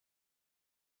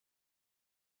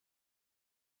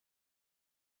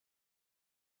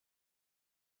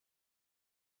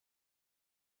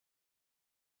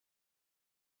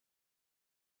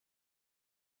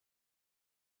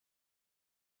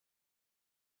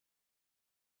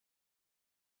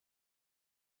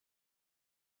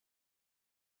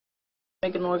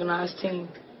Make an organized team.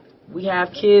 We have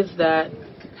kids that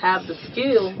have the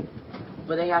skill,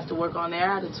 but they have to work on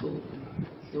their attitude.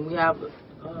 Then we have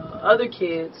other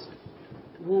kids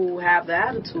who have the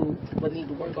attitude but need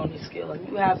to work on their skill. And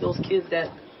you have those kids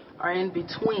that are in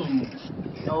between.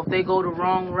 If they go the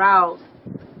wrong route,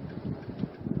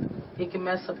 it can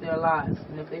mess up their lives.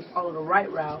 And if they follow the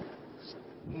right route,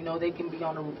 they can be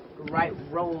on the right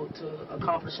road to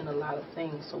accomplishing a lot of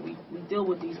things. So we deal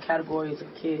with these categories of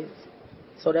kids.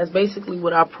 So that's basically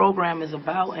what our program is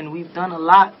about, and we've done a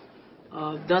lot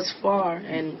thus far.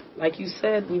 And like you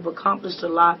said, we've accomplished a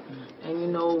lot.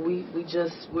 And we're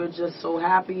just so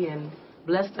happy and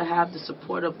blessed to have the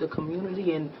support of the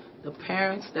community and the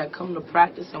parents that come to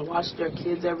practice and watch their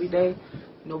kids every day.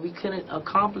 We couldn't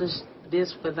accomplish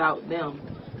this without them,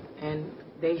 and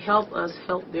they help us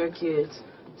help their kids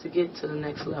to get to the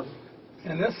next level.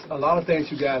 And that's a lot of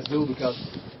things you guys do, because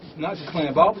not just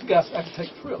playing ball, but you guys have to take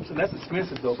trips, and that's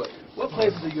expensive though. But what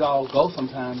places do you all go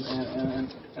sometimes?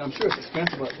 And I'm sure it's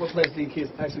expensive, but what places do your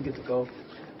kids actually get to go?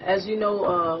 As you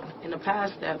know, in the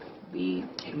past that we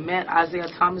met Isaiah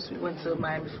Thomas, we went to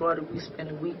Miami, Florida. We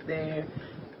spent a week there,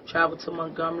 traveled to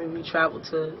Montgomery, we traveled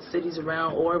to cities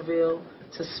around Orville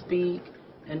to speak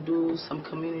and do some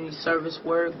community service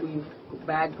work. We've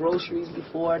bagged groceries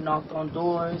before, knocked on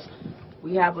doors.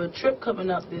 We have a trip coming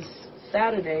up this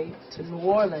Saturday to New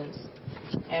Orleans,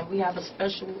 and we have a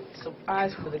special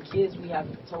surprise for the kids. We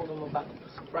haven't told them about the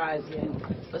surprise yet,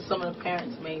 but some of the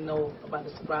parents may know about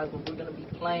the surprise. But we're going to be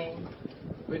playing.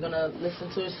 We're going to listen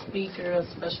to a speaker, a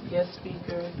special guest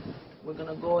speaker. We're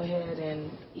going to go ahead and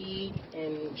eat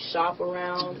and shop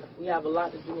around. We have a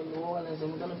lot to do in New Orleans,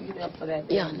 and we're going to be there for that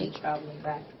day and be traveling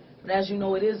back. But as you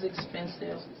know, it is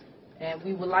expensive, and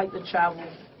we would like to travel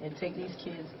and take these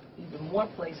kids even more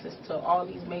places, to all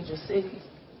these major cities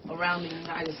around the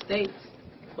United States.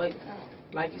 But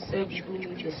like you said, we do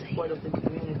need the support of the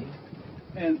community.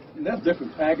 And that's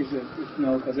different packages,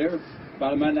 because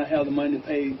everybody might not have the money to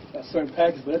pay a certain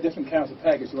package, but they're different kinds of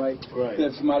package, right? Right.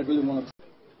 If somebody really wants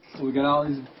to. So we got all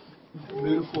these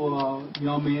beautiful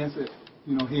young men that,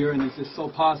 here, and it's just so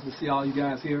positive to see all you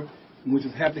guys here. And we're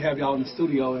just happy to have y'all in the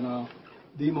studio. And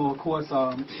Demo, of course,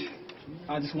 I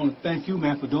just want to thank you,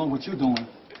 man, for doing what you're doing.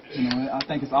 I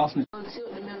think it's awesome.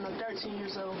 Until the men are 13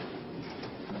 years old.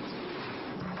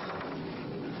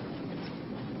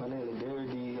 My name is Derek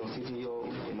D. I'm CTO,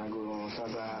 and I go to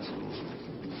Southside High School.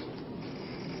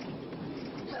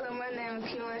 Hello, my name is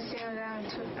Keelan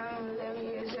Sanders. I'm 11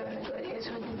 years old and I go to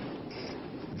SOD.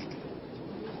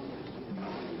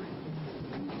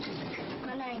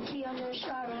 My name is Keelan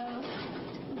Sanders.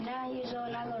 I'm 9 years old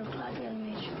and I go to Clark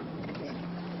Elementary.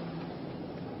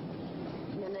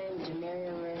 My name is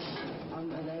Jamaria Rush. I'm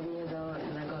 11 years old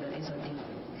and I go to SOD.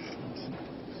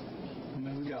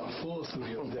 Man, we got a full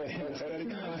studio.